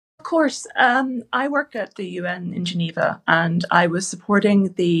course. I work at the UN in Geneva, and I was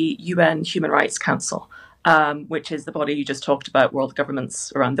supporting the UN Human Rights Council, which is the body you just talked about, where all the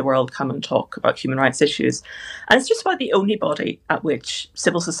governments around the world come and talk about human rights issues. And it's just about the only body at which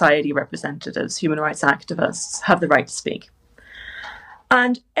civil society representatives, human rights activists, have the right to speak.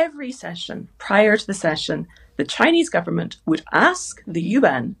 And every session, prior to the session, the Chinese government would ask the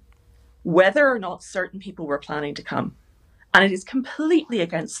UN whether or not certain people were planning to come. And it is completely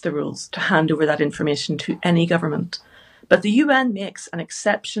against the rules to hand over that information to any government. But the UN makes an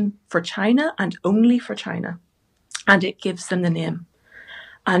exception for China and only for China. And it gives them the name.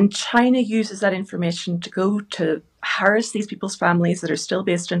 And China uses that information to go to harass these people's families that are still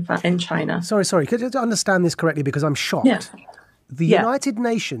based in China. Sorry. Could you understand this correctly? Because I'm shocked. Yeah. The United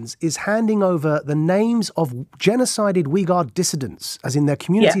Nations is handing over the names of genocided Uyghur dissidents, as in their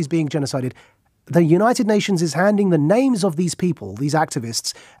communities being genocided. The United Nations is handing the names of these people, these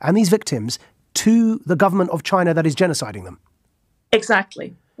activists, and these victims to the government of China that is genociding them.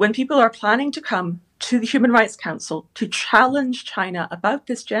 Exactly. When people are planning to come to the Human Rights Council to challenge China about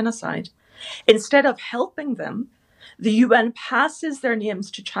this genocide, instead of helping them, the UN passes their names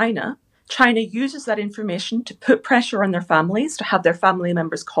to China. China uses that information to put pressure on their families, to have their family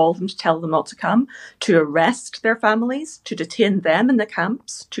members call them to tell them not to come, to arrest their families, to detain them in the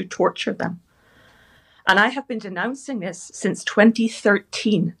camps, to torture them. And I have been denouncing this since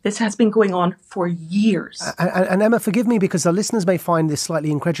 2013. This has been going on for years. And Emma, forgive me because the listeners may find this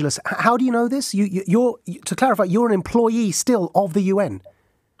slightly incredulous. How do you know this? To clarify, you're an employee still of the UN.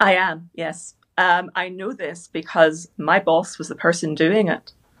 I am, yes. I know this because my boss was the person doing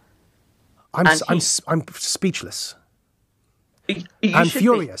it. I'm speechless. I'm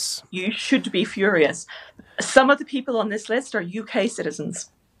furious. You should be furious. Some of the people on this list are UK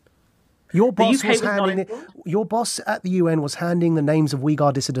citizens. Your boss at the UN was handing the names of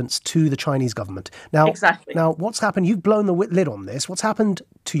Uyghur dissidents to the Chinese government. Now, exactly. Now, what's happened? You've blown the lid on this. What's happened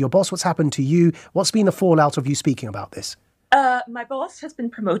to your boss? What's happened to you? What's been the fallout of you speaking about this? My boss has been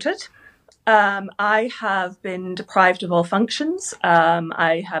promoted. I have been deprived of all functions.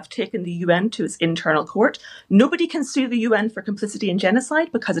 I have taken the UN to its internal court. Nobody can sue the UN for complicity in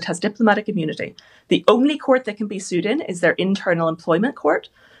genocide because it has diplomatic immunity. The only court they can be sued in is their internal employment court.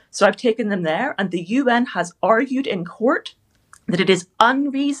 So I've taken them there, and the UN has argued in court that it is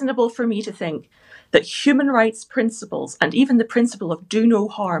unreasonable for me to think that human rights principles and even the principle of do no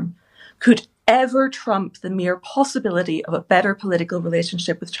harm could ever trump the mere possibility of a better political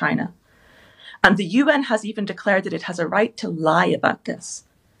relationship with China. And the UN has even declared that it has a right to lie about this.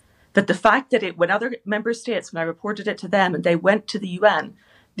 That the fact that when other member states, when I reported it to them and they went to the UN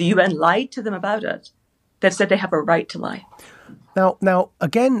lied to them about it. They've said they have a right to lie. Now,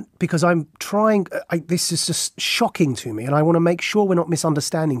 again, because I'm trying, this is just shocking to me, and I want to make sure we're not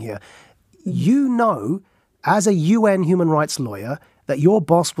misunderstanding here. You know, as a UN human rights lawyer, that your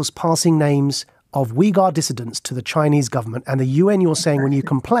boss was passing names of Uyghur dissidents to the Chinese government, and the UN, you're saying, when you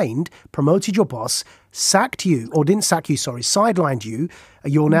complained, promoted your boss, sacked you, or didn't sack you, sorry, sidelined you.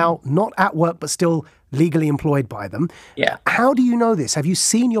 You're now not at work, but still legally employed by them. Yeah. How do you know this? Have you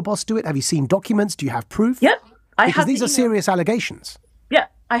seen your boss do it? Have you seen documents? Do you have proof? Yep. Because these are serious allegations. Yeah,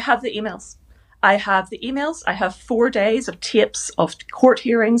 I have the emails. I have 4 days of tapes of court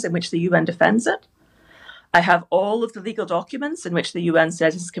hearings in which the UN defends it. I have all of the legal documents in which the UN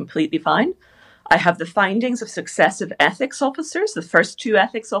says it's completely fine. I have the findings of successive ethics officers. The first 2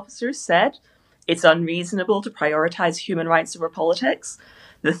 ethics officers said it's unreasonable to prioritize human rights over politics.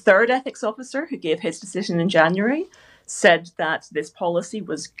 The 3rd ethics officer, who gave his decision in January, said that this policy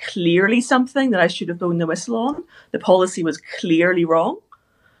was clearly something that I should have blown the whistle on. The policy was clearly wrong.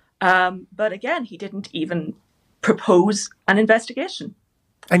 But again, he didn't even propose an investigation.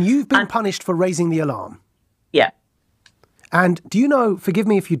 And you've been punished for raising the alarm. Yeah. And do you know, forgive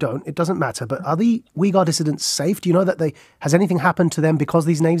me if you don't, it doesn't matter, but are the Uyghur dissidents safe? Do you know that has anything happened to them because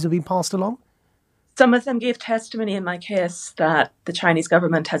these names have been passed along? Some of them gave testimony in my case that the Chinese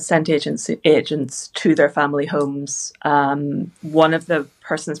government had sent agents to their family homes. One of the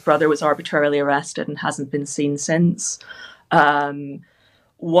person's brother was arbitrarily arrested and hasn't been seen since. One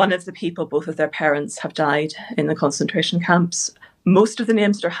of the people, both of their parents, have died in the concentration camps. Most of the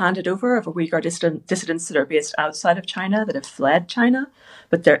names that are handed over are Uyghur dissidents that are based outside of China, that have fled China,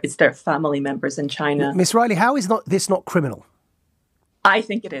 but it's their family members in China. Miss Reilly, how is this not criminal? I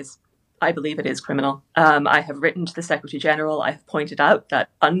think it is. I believe it is criminal. I have written to the Secretary General. I have pointed out that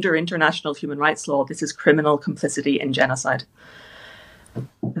under international human rights law, this is criminal complicity in genocide.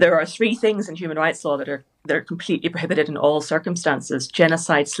 There are 3 things in human rights law that are completely prohibited in all circumstances: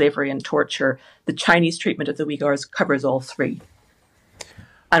 genocide, slavery, and torture. The Chinese treatment of the Uyghurs covers all 3.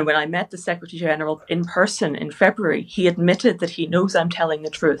 And when I met the Secretary General in person in February, he admitted that he knows I'm telling the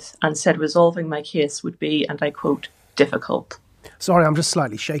truth and said resolving my case would be, and I quote, difficult. Sorry, I'm just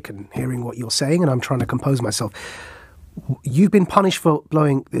slightly shaken hearing what you're saying, and I'm trying to compose myself. You've been punished for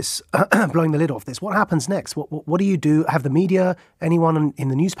blowing the lid off this. What happens next? What do you do? Have the media, anyone in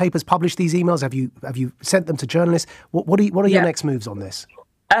the newspapers published these emails? Have you sent them to journalists? What are your next moves on this?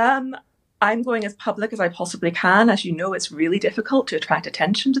 I'm going as public as I possibly can. As you know, it's really difficult to attract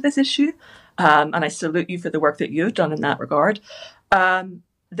attention to this issue. And I salute you for the work that you've done in that regard.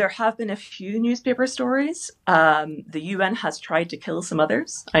 There have been a few newspaper stories. The UN has tried to kill some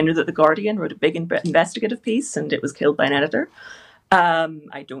others. I know that The Guardian wrote a big investigative piece and it was killed by an editor.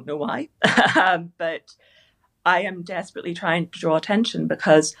 I don't know why. But I am desperately trying to draw attention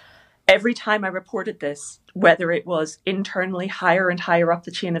because every time I reported this, whether it was internally higher and higher up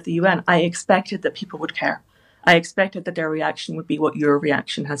the chain of the UN, I expected that people would care. I expected that their reaction would be what your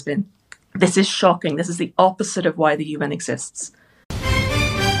reaction has been. This is shocking. This is the opposite of why the UN exists.